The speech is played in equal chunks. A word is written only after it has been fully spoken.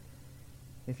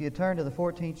If you turn to the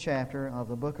 14th chapter of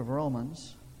the book of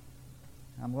Romans,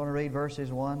 I'm going to read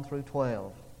verses 1 through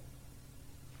 12.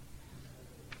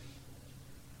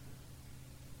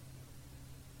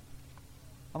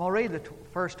 I'm going to read the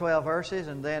first 12 verses,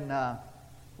 and then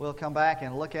we'll come back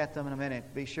and look at them in a minute.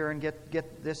 Be sure and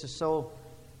get this is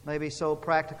maybe so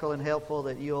practical and helpful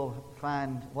that you'll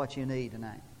find what you need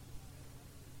tonight.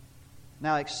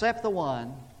 Now, accept the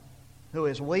one who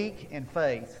is weak in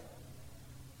faith,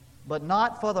 but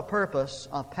not for the purpose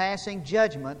of passing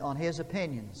judgment on his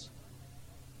opinions.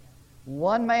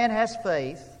 One man has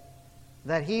faith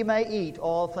that he may eat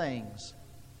all things,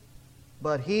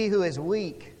 but he who is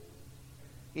weak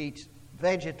eats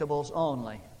vegetables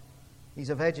only.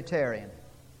 He's a vegetarian.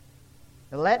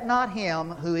 Let not him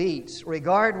who eats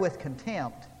regard with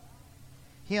contempt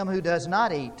him who does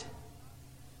not eat,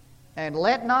 and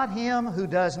let not him who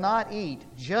does not eat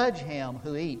judge him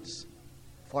who eats,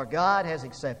 for God has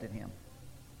accepted him.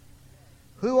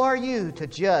 Who are you to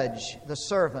judge the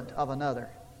servant of another?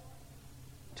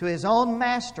 To his own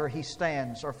master he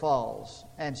stands or falls,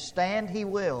 and stand he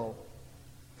will,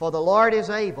 for the Lord is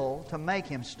able to make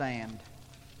him stand.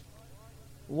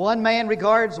 One man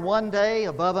regards one day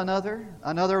above another,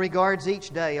 another regards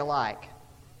each day alike.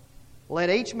 Let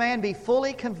each man be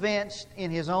fully convinced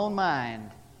in his own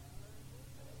mind.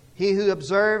 He who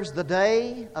observes the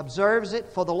day observes it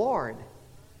for the Lord,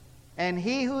 and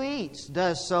he who eats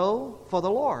does so for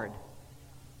the Lord.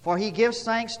 For he gives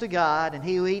thanks to God, and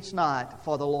he who eats not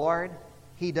for the Lord,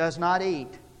 he does not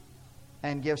eat,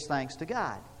 and gives thanks to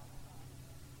God.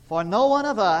 For not one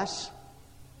of us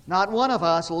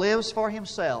lives for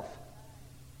himself,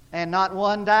 and not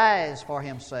one dies for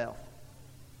himself.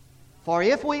 For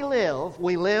if we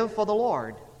live for the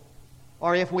Lord,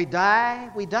 or if we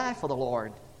die for the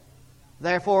Lord.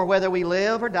 Therefore, whether we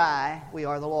live or die, we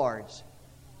are the Lord's.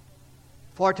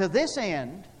 For to this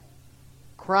end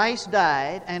Christ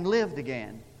died and lived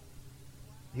again.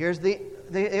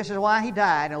 This is why he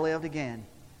died and lived again.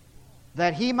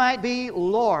 That he might be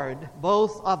Lord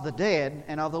both of the dead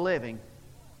and of the living.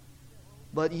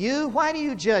 But you, why do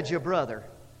you judge your brother?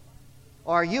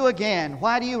 Or you again,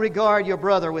 why do you regard your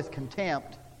brother with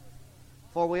contempt?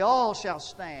 For we all shall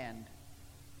stand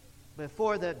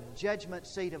before the judgment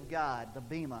seat of God, the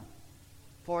Bema.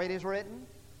 For it is written,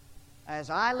 As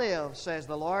I live, says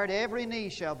the Lord, every knee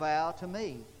shall bow to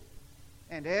me,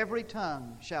 and every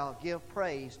tongue shall give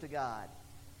praise to God.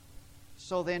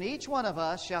 So then each one of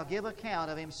us shall give account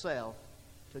of himself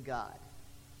to God.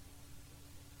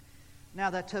 Now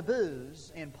the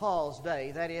taboos in Paul's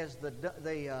day, that is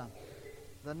the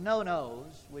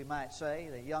no-nos, we might say,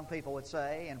 that young people would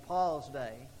say in Paul's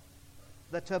day,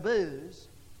 the taboos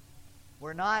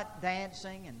were not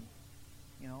dancing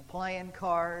and playing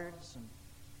cards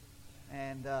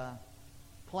and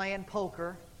playing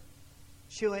poker,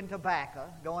 chewing tobacco,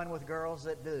 going with girls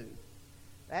that do.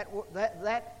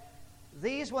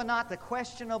 These were not the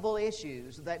questionable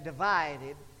issues that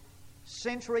divided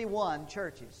Century I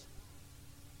churches.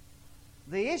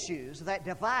 The issues that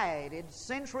divided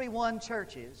Century I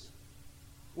churches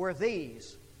were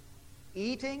these: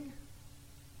 eating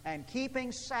and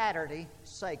keeping Saturday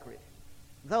sacred.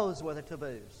 Those were the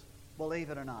taboos, believe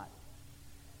it or not.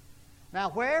 Now,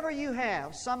 wherever you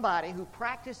have somebody who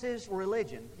practices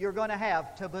religion, you're going to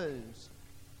have taboos.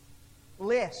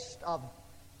 List of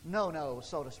no-nos,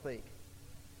 so to speak.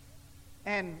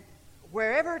 And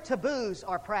wherever taboos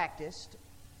are practiced,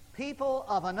 people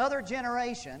of another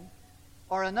generation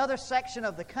or another section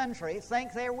of the country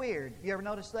think they're weird. You ever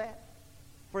notice that?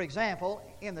 For example,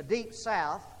 in the Deep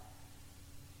South,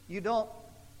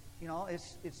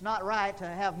 it's not right to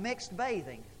have mixed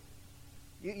bathing.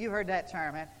 You heard that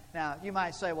term, man. Now, you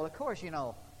might say, well, of course,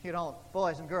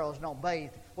 boys and girls don't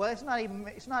bathe. Well, it's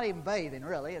not even bathing,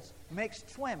 really. It's mixed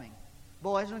swimming.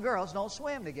 Boys and girls don't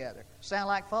swim together. Sound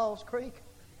like Falls Creek?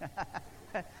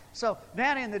 So,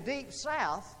 down in the Deep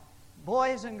South,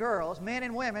 boys and girls, men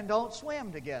and women, don't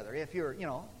swim together if you're,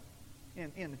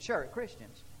 in the church,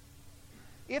 Christians.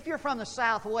 If you're from the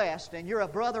Southwest and you're a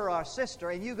brother or a sister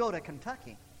and you go to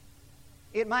Kentucky,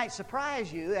 it might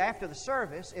surprise you after the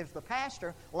service if the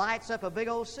pastor lights up a big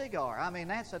old cigar. I mean,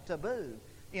 that's a taboo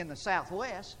in the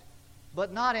Southwest,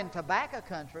 but not in tobacco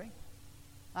country.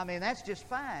 I mean, that's just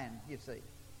fine, you see.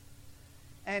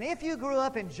 And if you grew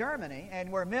up in Germany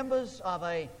and were members of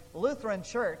a Lutheran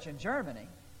church in Germany,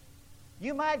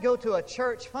 you might go to a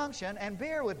church function and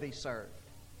beer would be served.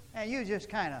 And you just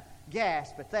kind of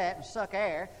gasp at that and suck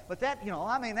air. But that,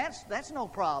 that's no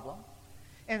problem.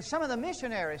 And some of the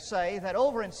missionaries say that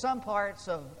over in some parts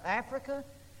of Africa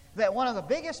that one of the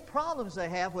biggest problems they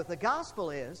have with the gospel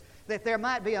is that there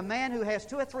might be a man who has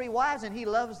 2 or 3 wives and he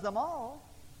loves them all.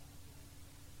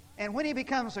 And when he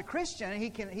becomes a Christian,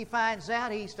 he finds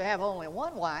out he used to have only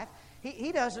one wife.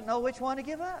 He doesn't know which one to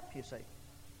give up, you see.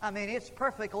 I mean, it's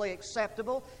perfectly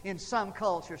acceptable in some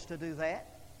cultures to do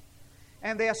that.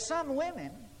 And there are some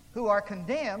women who are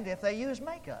condemned if they use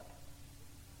makeup.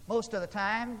 Most of the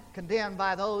time, condemned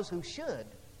by those who should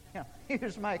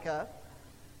use makeup.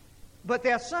 But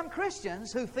there are some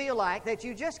Christians who feel like that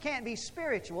you just can't be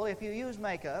spiritual if you use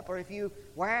makeup or if you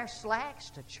wear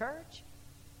slacks to church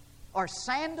or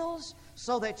sandals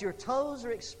so that your toes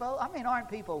are exposed. I mean, aren't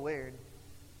people weird?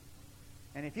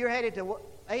 And if you're headed to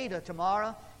Ada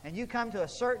tomorrow and you come to a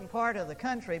certain part of the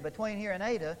country between here and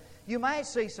Ada, you might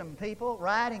see some people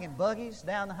riding in buggies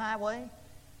down the highway,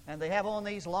 and they have on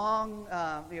these long,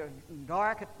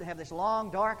 dark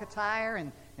attire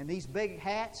and these big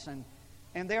hats,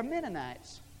 and they're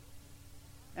Mennonites.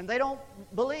 And they don't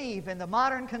believe in the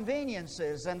modern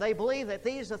conveniences, and they believe that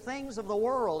these are things of the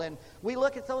world. And we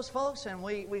look at those folks and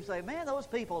we say, man, those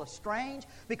people are strange,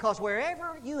 because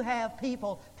wherever you have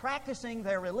people practicing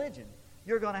their religion,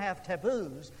 you're going to have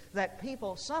taboos that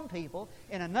some people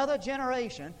in another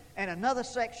generation and another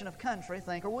section of country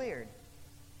think are weird.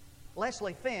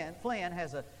 Leslie Flynn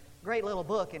has a great little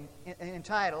book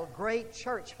entitled Great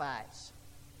Church Fights.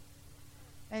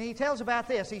 And he tells about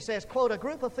this. He says, quote, a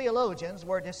group of theologians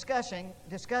were discussing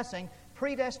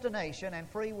predestination and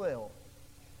free will.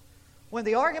 When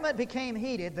the argument became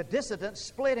heated, the dissidents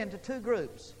split into 2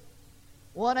 groups.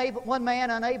 One man,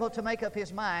 unable to make up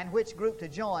his mind which group to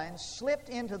join, slipped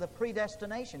into the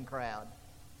predestination crowd.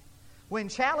 When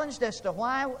challenged as to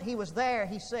why he was there,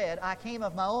 he said, I came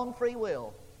of my own free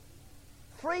will.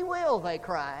 Free will, they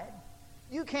cried.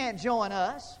 You can't join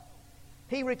us.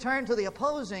 He returned to the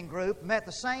opposing group, met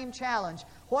the same challenge.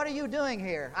 What are you doing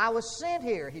here? I was sent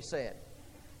here, he said.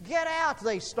 Get out,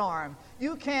 they stormed.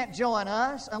 You can't join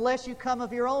us unless you come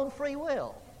of your own free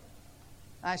will.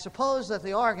 I suppose that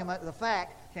the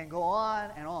fact can go on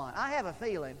and on. I have a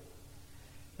feeling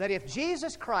that if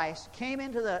Jesus Christ came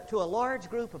to a large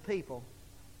group of people,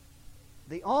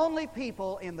 the only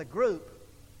people in the group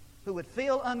who would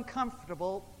feel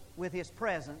uncomfortable with His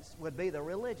presence would be the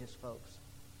religious folks.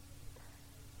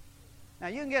 Now,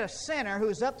 you can get a sinner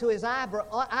who's up to his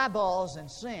eyeballs in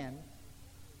sin,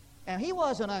 and he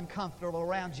wasn't uncomfortable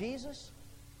around Jesus.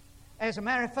 As a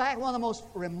matter of fact, one of the most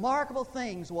remarkable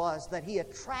things was that He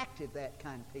attracted that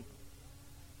kind of people.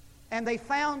 And they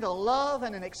found a love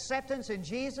and an acceptance in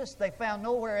Jesus they found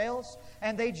nowhere else,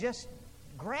 and they just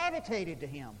gravitated to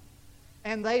Him.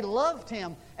 And they loved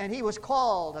Him, and He was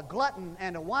called a glutton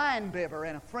and a wine-bibber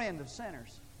and a friend of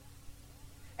sinners.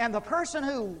 And the person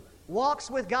who walks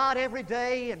with God every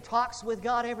day and talks with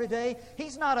God every day,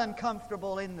 he's not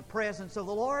uncomfortable in the presence of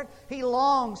the Lord. He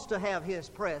longs to have His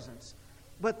presence.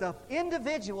 But the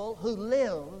individual who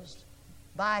lives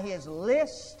by his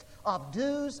list of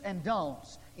do's and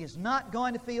don'ts is not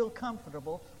going to feel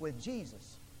comfortable with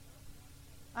Jesus.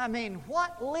 I mean,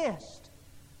 what list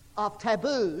of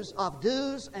taboos, of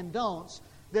do's and don'ts,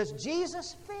 does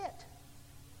Jesus fit?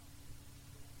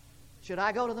 Should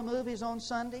I go to the movies on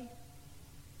Sunday?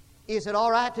 Is it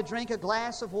all right to drink a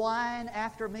glass of wine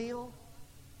after meal?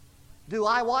 Do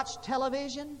I watch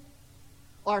television?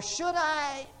 Or should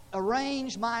I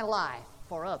arrange my life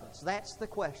for others? That's the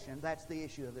question. That's the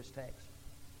issue of this text.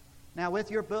 Now,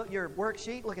 with your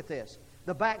worksheet, look at this.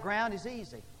 The background is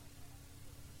easy.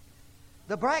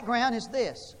 The background is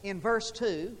this. In verse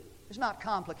 2, it's not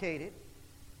complicated.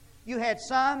 You had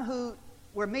some who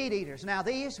were meat eaters. Now,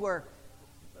 these were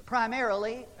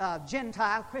primarily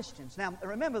Gentile Christians. Now,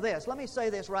 remember this. Let me say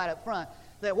this right up front,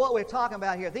 that what we're talking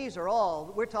about here,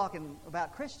 we're talking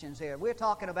about Christians here. We're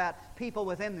talking about people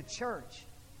within the church.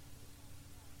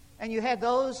 And you had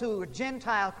those who were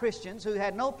Gentile Christians who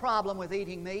had no problem with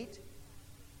eating meat.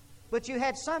 But you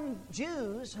had some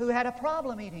Jews who had a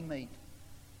problem eating meat.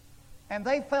 And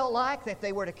they felt like that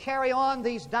they were to carry on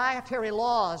these dietary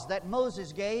laws that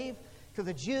Moses gave to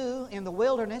the Jew in the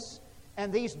wilderness.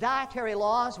 And these dietary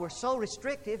laws were so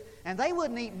restrictive, and they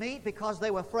wouldn't eat meat because they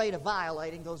were afraid of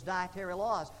violating those dietary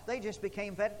laws. They just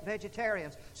became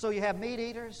vegetarians. So you have meat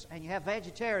eaters and you have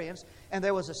vegetarians. And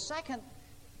there was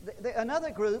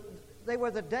another group, they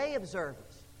were the day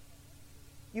observers.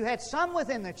 You had some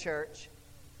within the church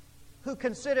who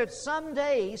considered some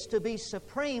days to be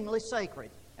supremely sacred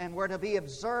and were to be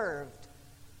observed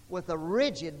with a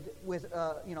rigid,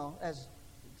 as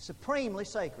supremely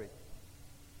sacred.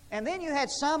 And then you had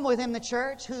some within the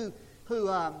church who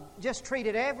just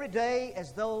treated every day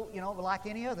as though, like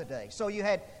any other day. So you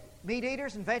had meat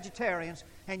eaters and vegetarians,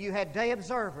 and you had day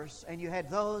observers, and you had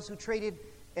those who treated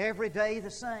every day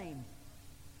the same.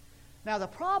 Now, the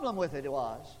problem with it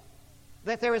was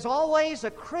that there is always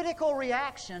a critical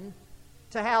reaction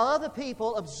to how other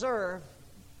people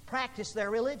practice their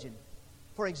religion.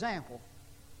 For example,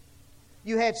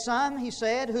 you had some, he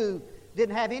said, who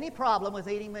didn't have any problem with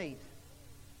eating meat.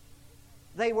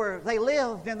 They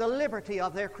lived in the liberty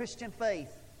of their Christian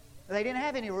faith. They didn't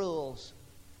have any rules.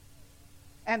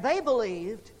 And they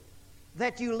believed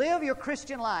that you live your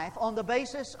Christian life on the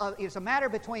basis of it's a matter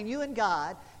between you and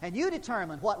God, and you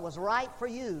determined what was right for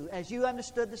you as you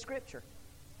understood the Scripture.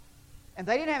 And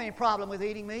they didn't have any problem with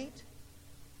eating meat.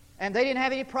 And they didn't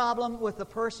have any problem with the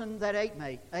person that ate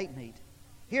meat.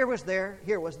 Here was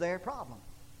their problem.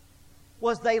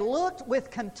 Was they looked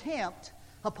with contempt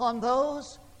upon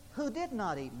those who did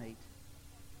not eat meat.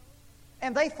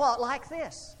 And they thought like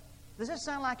this. Does this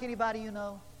sound like anybody you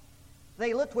know?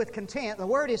 They looked with contempt. The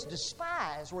word is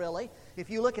despise, really. If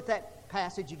you look at that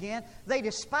passage again, they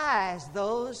despised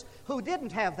those who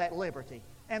didn't have that liberty.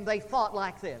 And they thought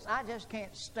like this: I just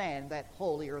can't stand that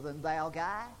holier-than-thou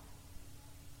guy.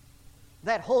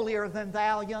 That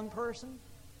holier-than-thou young person.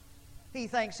 He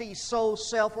thinks he's so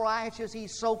self-righteous,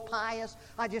 he's so pious.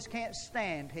 I just can't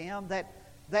stand him,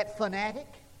 that fanatic.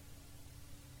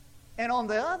 And on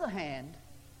the other hand,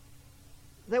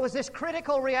 there was this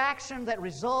critical reaction that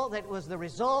was the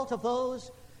result of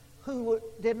those who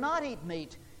did not eat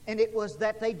meat. And it was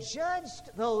that they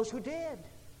judged those who did.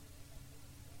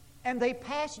 And they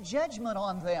passed judgment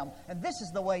on them. And this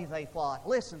is the way they thought.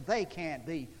 Listen, they can't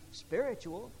be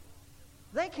spiritual.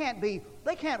 They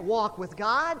can't walk with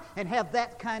God and have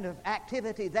that kind of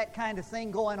activity, that kind of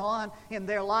thing going on in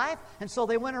their life. And so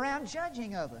they went around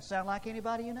judging others. Sound like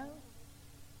anybody you know?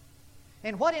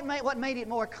 And what made it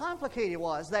more complicated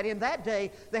was that in that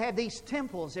day they had these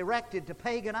temples erected to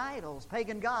pagan idols,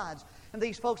 pagan gods. And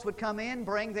these folks would come in,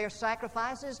 bring their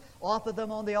sacrifices, offer them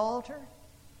on the altar.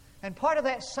 And part of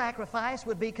that sacrifice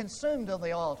would be consumed on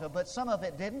the altar, but some of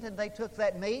it didn't, and they took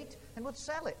that meat and would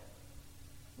sell it.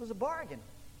 It was a bargain.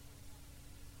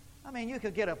 I mean, you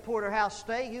could get a porterhouse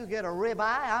steak, you could get a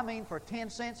ribeye, for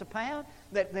 10 cents a pound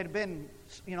that had been,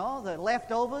 the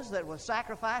leftovers that were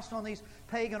sacrificed on these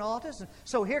pagan altars. And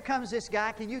so here comes this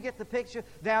guy. Can you get the picture?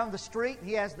 Down the street,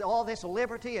 he has all this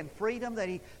liberty and freedom that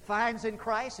he finds in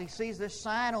Christ. He sees this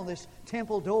sign on this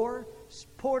temple door,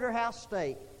 porterhouse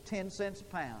steak, 10 cents a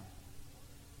pound.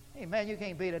 Hey, man, you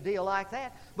can't beat a deal like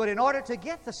that. But in order to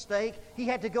get the steak, he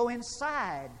had to go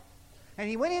inside. And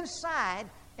he went inside,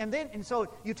 and so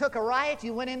you took a right,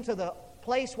 you went into the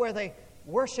place where they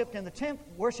worshipped in the temple,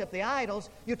 worshipped the idols.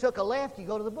 You took a left, you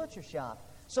go to the butcher shop.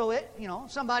 So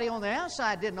somebody on the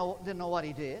outside didn't know what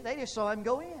he did. They just saw him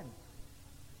go in.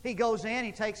 He goes in,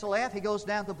 he takes a left, he goes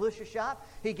down to the butcher shop,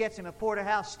 he gets him a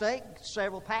porterhouse steak,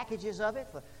 several packages of it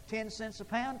for 10 cents a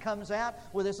pound, comes out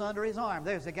with this under his arm.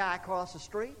 There's a guy across the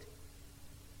street.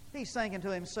 He's thinking to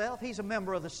himself, he's a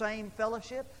member of the same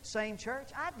fellowship, same church.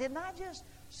 Didn't I just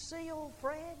see old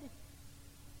Fred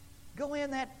go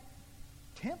in that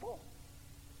temple?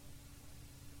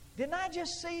 Didn't I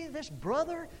just see this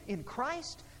brother in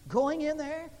Christ going in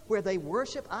there where they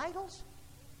worship idols?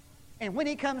 And when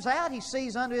he comes out, he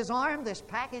sees under his arm this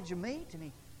package of meat,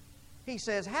 and he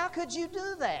says, how could you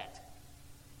do that?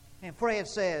 And Fred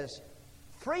says,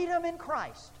 freedom in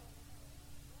Christ.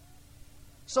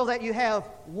 So that you have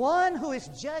one who is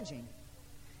judging,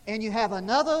 and you have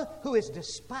another who is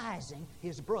despising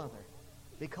his brother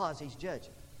because he's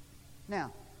judging.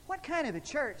 Now, what kind of a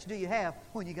church do you have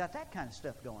when you got that kind of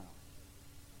stuff going on?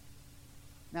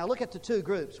 Now, look at the two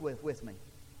groups with me.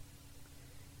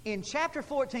 In chapter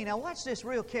 14, now watch this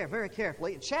very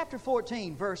carefully. In chapter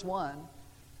 14, verse 1,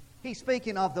 he's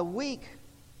speaking of the weak.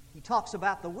 He talks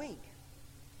about the weak.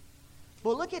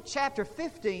 But look at chapter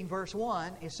 15, verse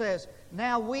 1. It says,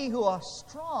 now we who are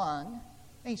strong,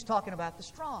 and he's talking about the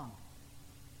strong.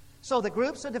 So the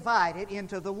groups are divided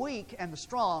into the weak and the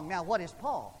strong. Now, what is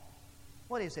Paul?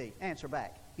 What is he? Answer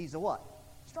back. He's the what?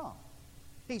 Strong.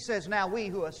 He says, now we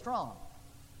who are strong.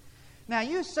 Now,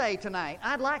 you say tonight,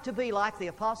 I'd like to be like the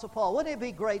Apostle Paul. Wouldn't it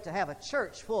be great to have a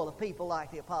church full of people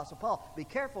like the Apostle Paul? Be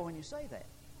careful when you say that.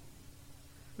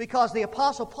 Because the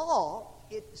Apostle Paul,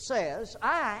 it says,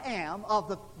 I am of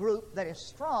the group that is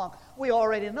strong. We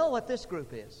already know what this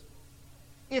group is.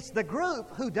 It's the group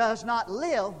who does not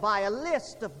live by a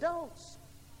list of don'ts.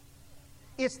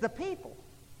 It's the people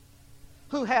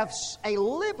who have a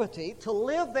liberty to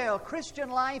live their Christian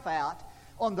life out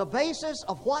on the basis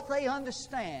of what they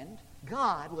understand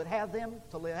God would have them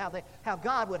to live, how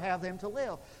God would have them to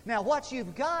live. Now, what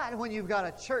you've got when you've got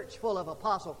a church full of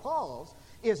Apostle Pauls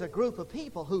is a group of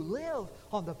people who live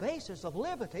on the basis of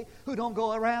liberty, who don't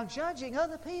go around judging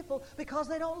other people because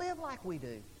they don't live like we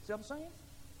do. See what I'm saying?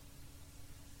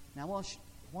 Now, I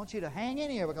want you to hang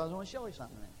in here because I want to show you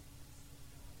something.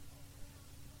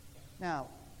 Now,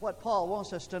 what Paul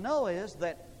wants us to know is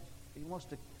that, he wants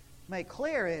to make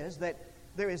clear is that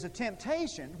there is a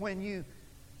temptation when you,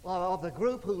 of the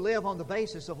group who live on the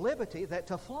basis of liberty, that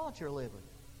to flaunt your liberty.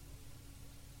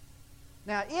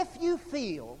 Now, if you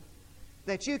feel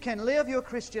that you can live your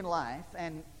Christian life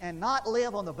and not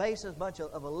live on the basis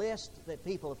of a list that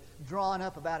people have drawn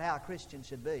up about how a Christian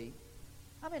should be,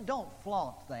 I mean, don't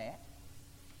flaunt that.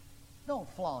 Don't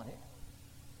flaunt it.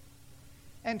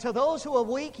 And to those who are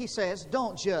weak, he says,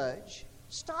 don't judge.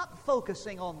 Stop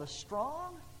focusing on the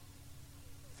strong.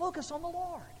 Focus on the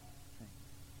Lord.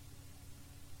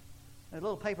 A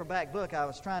little paperback book, I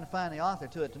was trying to find the author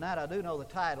to it tonight. I do know the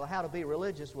title, How to Be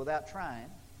Religious Without Trying.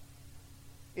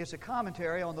 It's a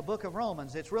commentary on the book of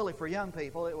Romans. It's really for young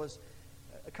people. It was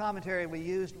a commentary we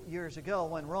used years ago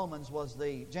when Romans was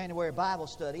the January Bible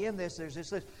study. In this, there's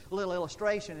this little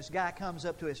illustration. This guy comes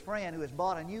up to his friend who has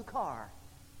bought a new car.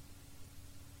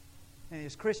 And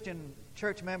his Christian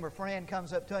church member friend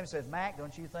comes up to him and says, Mac,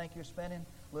 don't you think you're spending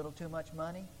a little too much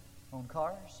money on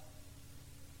cars?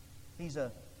 He's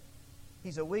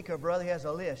a weaker brother. He has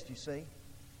a list, you see.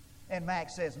 And Mac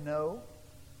says, no.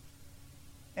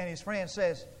 And his friend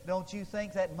says, don't you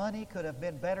think that money could have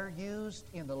been better used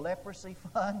in the leprosy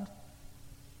fund?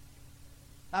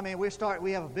 I mean,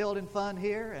 we have a building fund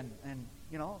here, and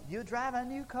you know, you drive a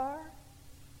new car?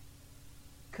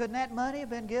 Couldn't that money have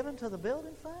been given to the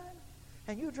building fund?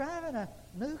 And you driving a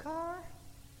new car?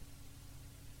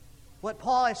 What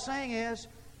Paul is saying is,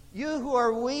 you who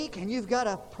are weak and you've got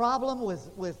a problem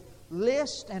with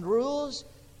lists and rules,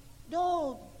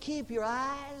 don't keep your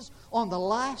eyes on the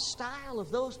lifestyle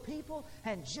of those people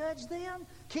and judge them.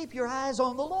 Keep your eyes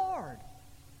on the Lord.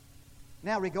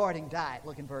 Now regarding diet,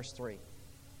 look in verse 3.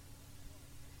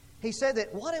 He said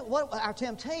that what our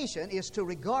temptation is to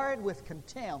regard with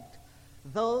contempt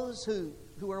those who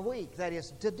are weak. That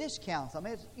is, to discount them.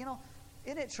 You know,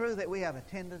 isn't it true that we have a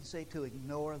tendency to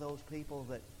ignore those people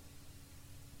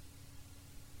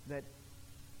that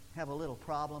have a little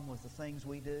problem with the things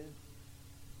we do?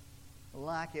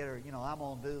 Like it or, you know, I'm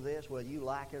going to do this, whether you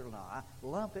like it or not.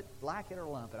 Lump it, like it or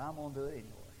lump it. I'm going to do it anyway.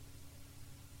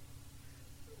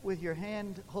 With your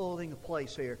hand holding a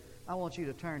place here, I want you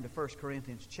to turn to 1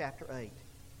 Corinthians chapter 8.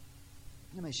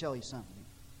 Let me show you something.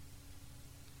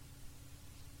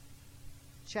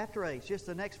 Chapter 8, just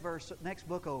the next verse, next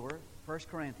book over, 1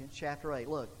 Corinthians chapter 8.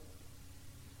 Look.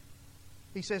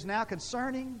 He says, now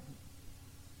concerning,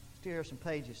 still hear some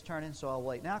pages turning, so I'll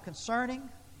wait. Now concerning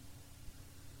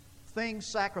things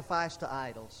sacrificed to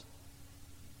idols,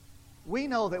 we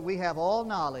know that we have all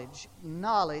knowledge.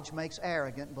 Knowledge makes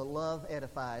arrogant, but love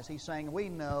edifies. He's saying we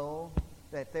know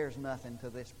that there's nothing to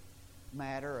this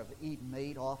matter of eating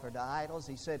meat offered to idols.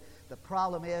 He said the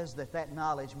problem is that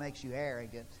knowledge makes you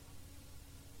arrogant.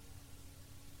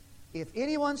 If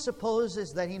anyone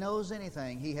supposes that he knows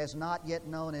anything, he has not yet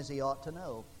known as he ought to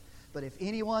know. But if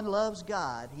anyone loves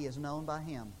God, he is known by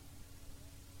Him.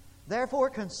 Therefore,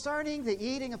 concerning the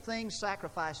eating of things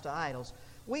sacrificed to idols,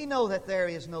 we know that there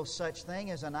is no such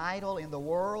thing as an idol in the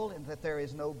world, and that there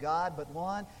is no God but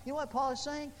one. You know what Paul is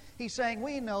saying? He's saying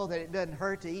we know that it doesn't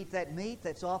hurt to eat that meat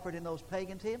that's offered in those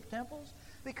pagan temples,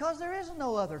 because there is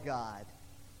no other God.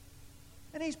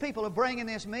 And these people are bringing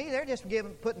this meat. They're just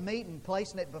putting meat and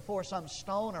placing it before some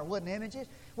stone or wooden images.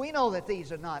 We know that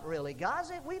these are not really gods.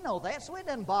 We know that, so it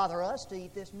doesn't bother us to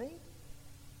eat this meat.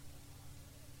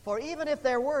 For even if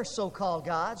there were so-called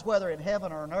gods, whether in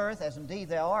heaven or on earth, as indeed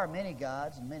there are many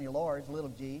gods and many lords,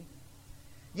 little g,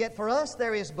 yet for us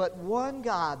there is but one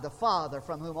God, the Father,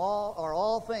 from whom are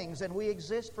all things, and we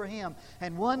exist for Him,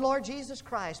 and one Lord Jesus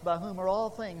Christ, by whom are all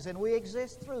things, and we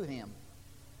exist through Him.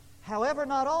 However,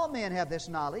 not all men have this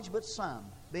knowledge, but some,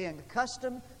 being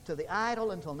accustomed to the idol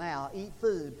until now, eat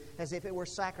food as if it were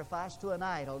sacrificed to an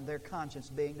idol, their conscience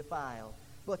being defiled.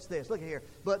 What's this? Look at here.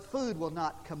 But food will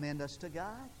not commend us to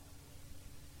God.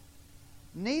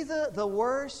 Neither the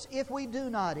worse if we do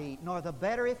not eat, nor the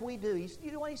better if we do.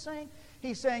 You know what he's saying?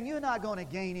 He's saying you're not going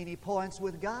to gain any points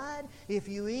with God if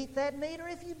you eat that meat or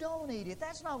if you don't eat it.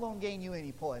 That's not going to gain you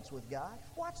any points with God.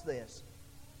 Watch this.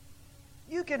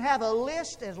 You can have a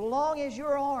list as long as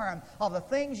your arm of the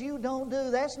things you don't do.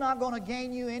 That's not going to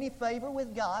gain you any favor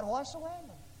with God whatsoever.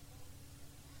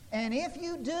 And if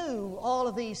you do all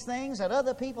of these things that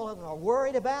other people are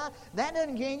worried about, that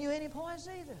doesn't gain you any points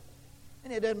either.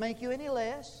 And it doesn't make you any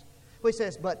less. But he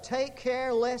says, but take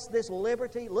care lest this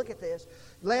liberty, look at this,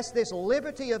 lest this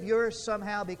liberty of yours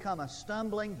somehow become a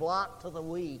stumbling block to the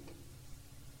weak.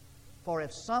 For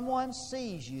if someone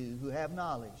sees you who have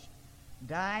knowledge,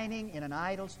 dining in an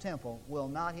idol's temple, will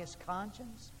not his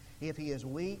conscience, if he is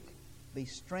weak, be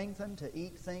strengthened to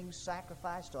eat things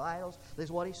sacrificed to idols? This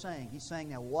is what he's saying. He's saying,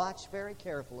 now watch very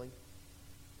carefully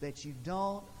that you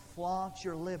don't flaunt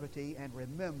your liberty, and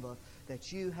remember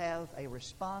that you have a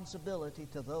responsibility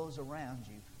to those around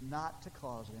you not to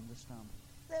cause them to stumble.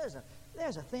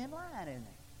 There's a thin line in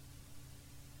there.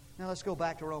 Now let's go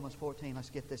back to Romans 14. Let's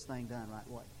get this thing done right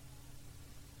away.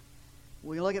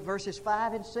 We look at verses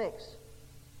 5 and 6.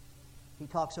 He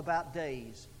talks about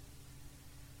days.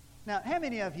 Now, how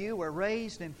many of you were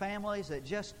raised in families that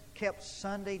just kept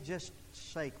Sunday just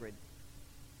sacred?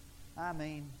 I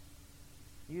mean,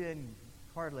 you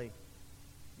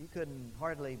couldn't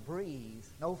hardly breathe.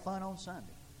 No fun on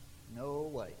Sunday. No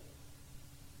way.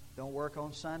 Don't work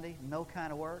on Sunday. No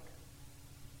kind of work.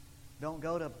 Don't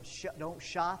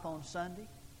shop on Sunday.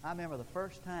 I remember the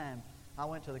first time I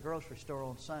went to the grocery store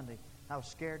on Sunday, I was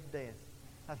scared to death.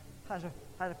 I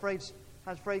was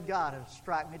afraid God would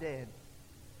strike me dead.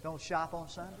 Don't shop on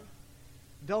Sunday.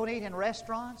 Don't eat in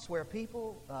restaurants where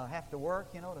people have to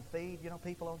work, to feed,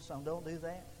 people on Sunday. Don't do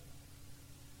that.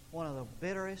 One of the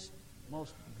bitterest,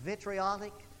 most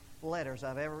vitriolic letters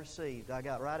I've ever received. I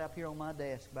got right up here on my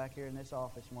desk back here in this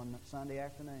office one Sunday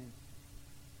afternoon.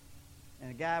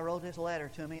 And a guy wrote this letter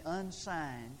to me,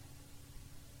 unsigned,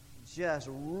 just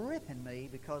ripping me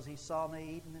because he saw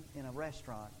me eating in a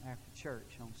restaurant after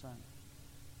church on Sunday.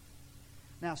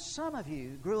 Now, some of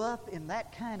you grew up in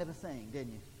that kind of a thing,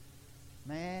 didn't you?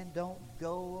 Man, don't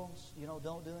go on,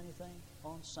 don't do anything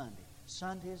on Sunday.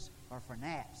 Sundays are for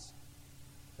naps.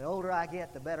 The older I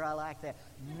get, the better I like that.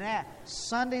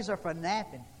 Sundays are for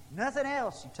napping. Nothing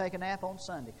else. You take a nap on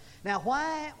Sunday. Now,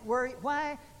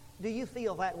 why do you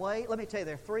feel that way? Let me tell you,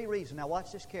 there are 3 reasons. Now,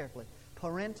 watch this carefully.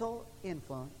 Parental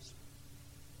influence.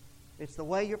 It's the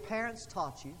way your parents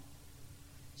taught you.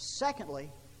 Secondly,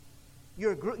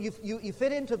 you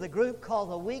fit into the group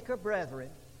called the weaker brethren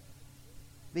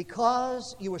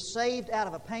because you were saved out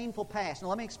of a painful past. Now,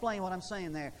 let me explain what I'm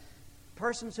saying there.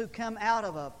 Persons who come out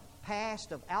of a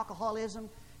past of alcoholism,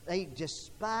 they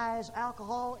despise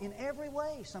alcohol in every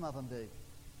way, some of them do.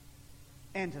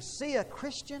 And to see a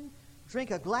Christian drink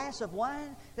a glass of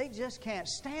wine, they just can't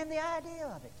stand the idea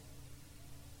of it.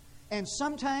 And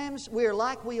sometimes we're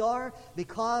like we are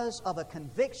because of a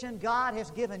conviction God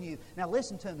has given you. Now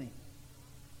listen to me.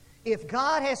 If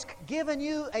God has given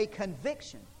you a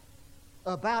conviction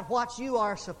about what you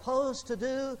are supposed to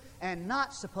do and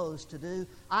not supposed to do,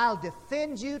 I'll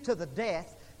defend you to the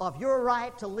death of your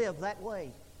right to live that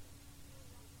way.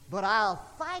 But I'll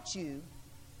fight you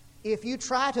if you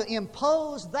try to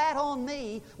impose that on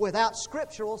me without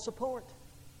scriptural support.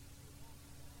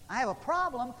 I have a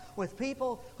problem with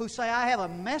people who say, I have a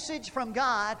message from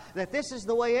God that this is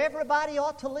the way everybody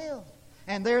ought to live.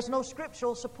 And there's no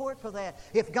scriptural support for that.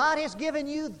 If God has given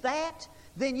you that,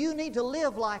 then you need to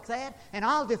live like that, and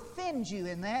I'll defend you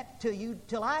in that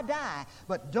till I die.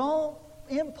 But don't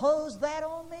impose that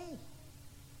on me.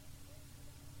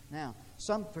 Now,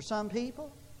 for some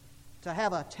people, to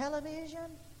have a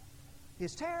television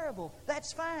is terrible.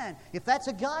 That's fine. If that's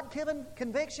a God-given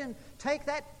conviction, take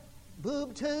that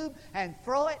boob tube and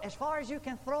throw it as far as you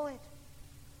can throw it.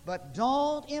 But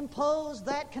don't impose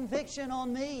that conviction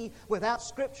on me without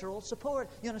scriptural support.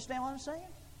 You understand what I'm saying?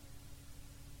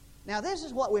 Now, this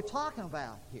is what we're talking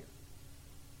about here.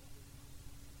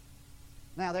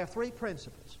 Now, there are 3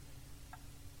 principles.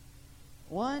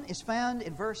 One is found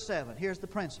in verse 7. Here's the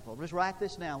principle. Just write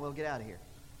this down. We'll get out of here.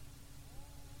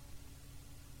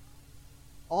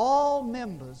 All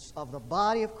members of the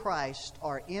body of Christ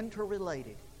are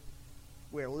interrelated.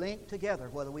 We're linked together,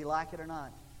 whether we like it or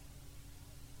not.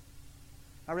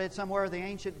 I read somewhere the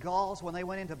ancient Gauls, when they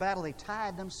went into battle, they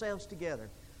tied themselves together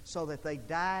so that they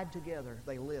died together,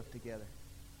 they lived together.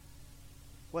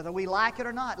 Whether we like it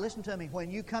or not, listen to me,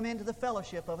 when you come into the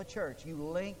fellowship of a church, you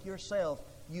link yourself.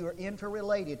 You are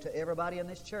interrelated to everybody in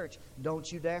this church. Don't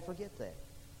you dare forget that.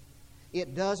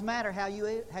 It does matter how you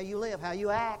live, how you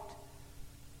act.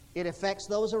 It affects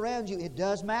those around you. It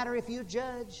does matter if you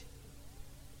judge.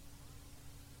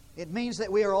 It means that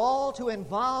we are all to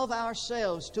involve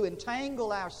ourselves, to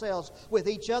entangle ourselves with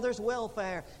each other's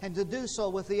welfare, and to do so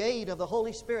with the aid of the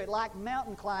Holy Spirit, like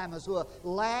mountain climbers who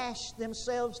lash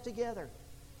themselves together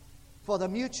for the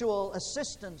mutual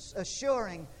assistance,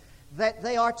 assuring that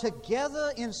they are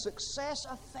together in success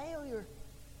or failure.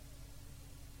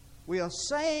 We are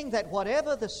saying that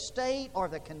whatever the state or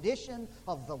the condition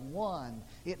of the one,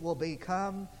 it will be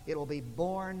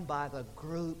borne by the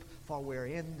group, for we're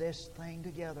in this thing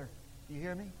together. You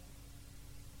hear me?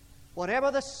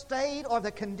 Whatever the state or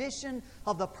the condition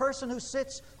of the person who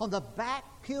sits on the back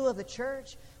pew of the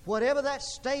church, whatever that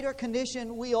state or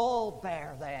condition, we all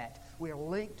bear that. We're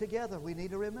linked together. We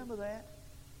need to remember that.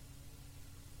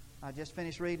 I just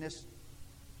finished reading this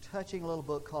touching little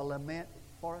book called Lament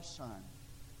for a Son.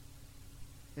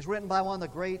 It's written by one of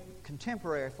the great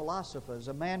contemporary philosophers,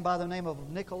 a man by the name of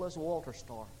Nicholas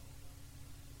Walterstorff.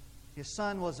 His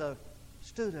son was a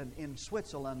student in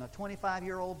Switzerland, a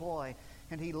 25-year-old boy,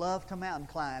 and he loved to mountain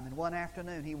climb. And one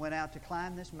afternoon he went out to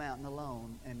climb this mountain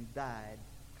alone and died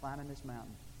climbing this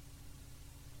mountain.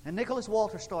 And Nicholas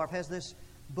Walterstorff has this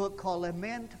book called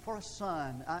Lament for a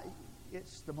Son.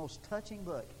 It's the most touching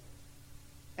book.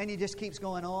 And he just keeps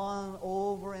going on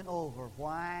over and over.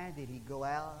 Why did he go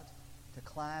out to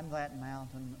climb that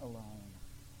mountain alone?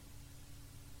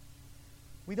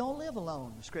 We don't live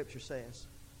alone, the Scripture says.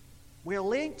 We're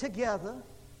linked together,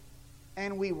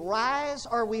 and we rise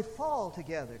or we fall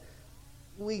together.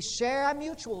 We share our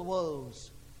mutual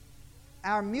woes,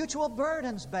 our mutual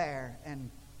burdens bear, and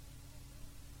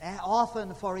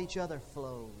often for each other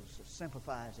flows a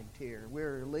sympathizing tear.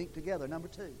 We're linked together. Number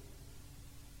two,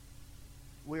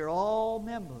 we're all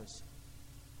members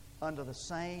under the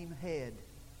same head.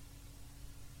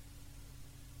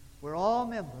 We're all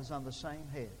members under the same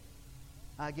head.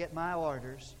 I get my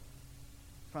orders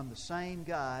from the same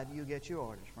God you get your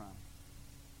orders from.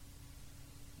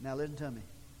 Now listen to me.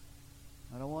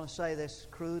 I don't want to say this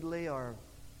crudely or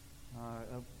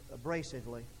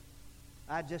abrasively.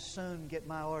 I'd just soon get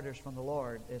my orders from the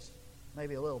Lord. It's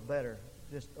maybe a little better,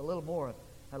 just a little more.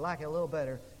 I'd like it a little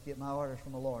better to get my orders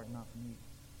from the Lord, not from you.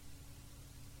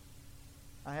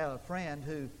 I have a friend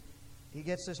who, he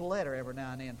gets this letter every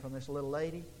now and then from this little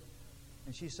lady,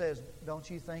 and she says, don't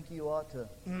you think you ought to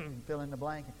fill in the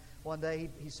blank? One day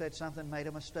he said something, made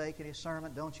a mistake in his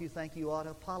sermon. Don't you think you ought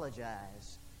to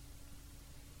apologize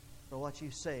for what you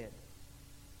said?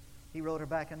 He wrote her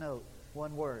back a note.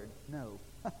 One word, no.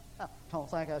 Don't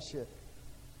think I should.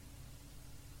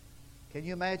 Can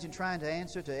you imagine trying to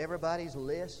answer to everybody's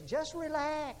list? Just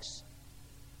relax.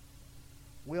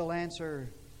 We'll answer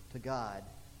to God.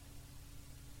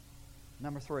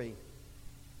 Number three,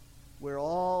 we're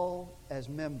all, as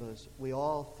members, we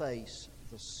all face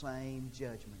the same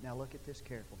judgment. Now look at this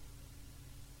carefully.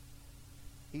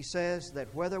 He says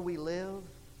that whether we live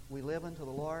unto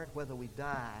the Lord. Whether we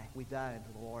die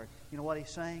unto the Lord. You know what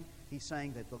he's saying? He's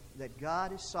saying that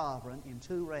God is sovereign in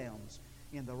two realms,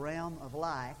 in the realm of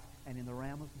life and in the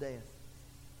realm of death.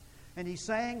 And he's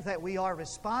saying that we are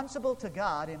responsible to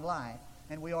God in life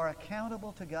and we are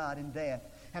accountable to God in death,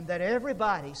 and that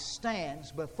everybody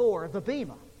stands before the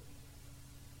bema.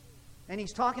 And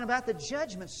he's talking about the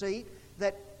judgment seat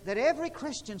that every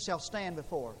Christian shall stand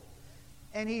before.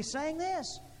 And he's saying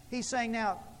this. He's saying,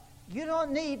 now, you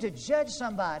don't need to judge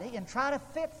somebody and try to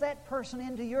fit that person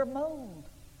into your mold,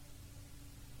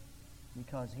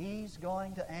 because he's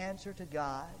going to answer to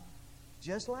God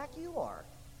just like you are.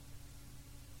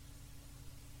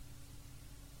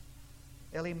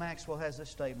 L.E. Maxwell has this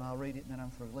statement. I'll read it and then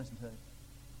I'm through. Listen to it.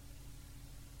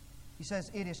 He says,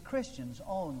 it is Christians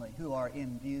only who are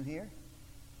in view here.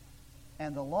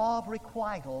 And the law of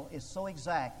requital is so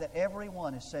exact that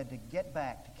everyone is said to get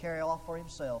back, to carry off for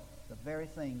himself the very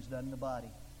things done in the body.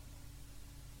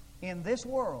 In this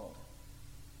world,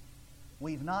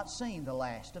 we've not seen the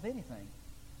last of anything.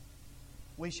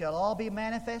 We shall all be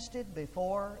manifested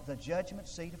before the judgment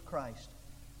seat of Christ.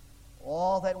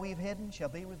 All that we've hidden shall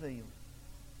be revealed.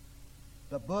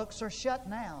 The books are shut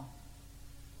now,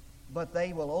 but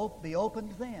they will be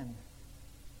opened then.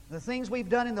 The things we've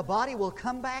done in the body will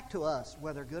come back to us,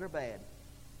 whether good or bad.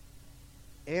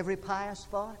 Every pious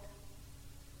thought,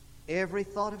 every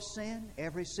thought of sin,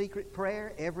 every secret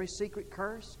prayer, every secret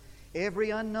curse,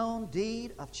 every unknown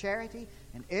deed of charity,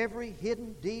 and every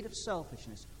hidden deed of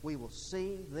selfishness, we will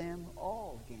see them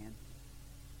all again.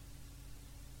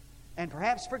 And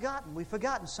perhaps forgotten. We've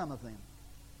forgotten some of them.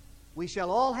 We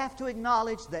shall all have to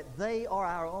acknowledge that they are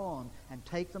our own and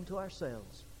take them to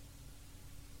ourselves.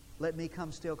 Let me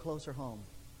come still closer home.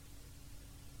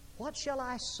 What shall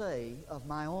I say of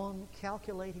my own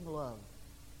calculating love,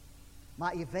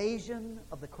 my evasion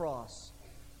of the cross,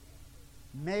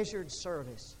 measured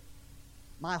service,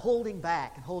 my holding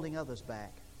back and holding others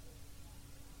back?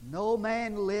 No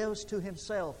man lives to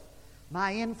himself.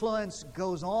 My influence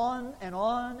goes on and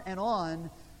on and on.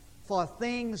 For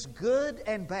things good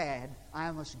and bad,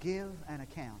 I must give an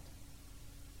account.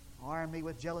 Arm me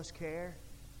with jealous care.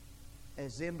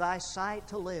 as in thy sight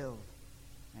to live.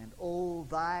 And, O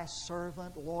thy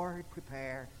servant, Lord,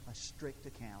 prepare a strict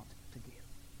account to give.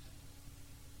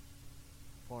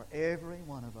 For every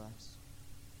one of us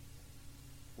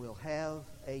will have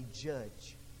a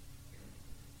judge,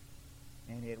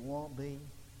 and it won't be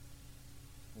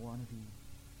one of you.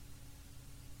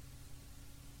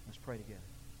 Let's pray together.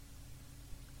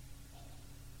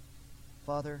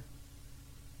 Father,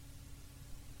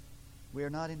 we are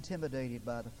not intimidated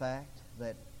by the fact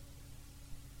that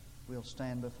we'll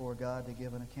stand before God to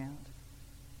give an account.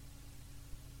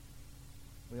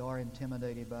 We are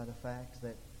intimidated by the fact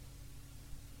that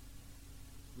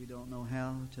we don't know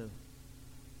how to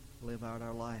live out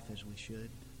our life as we should.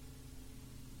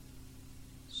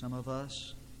 Some of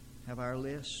us have our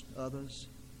list, others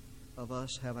of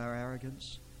us have our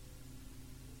arrogance.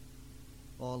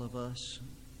 All of us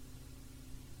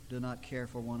do not care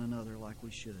for one another like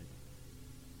we should.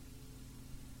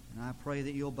 And I pray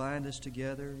that you'll bind us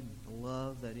together in a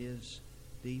love that is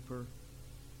deeper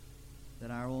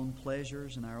than our own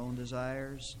pleasures and our own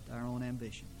desires, our own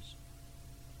ambitions.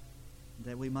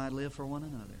 That we might live for one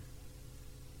another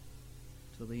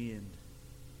till the end.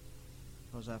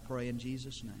 Because I pray in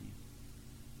Jesus' name.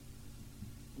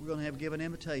 We're going to give an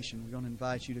invitation. We're going to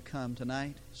invite you to come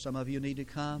tonight. Some of you need to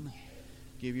come,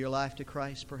 give your life to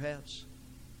Christ perhaps.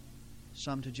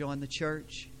 Some to join the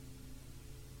church.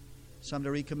 Some to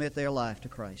recommit their life to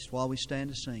Christ. While we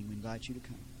stand to sing, we invite you to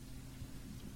come.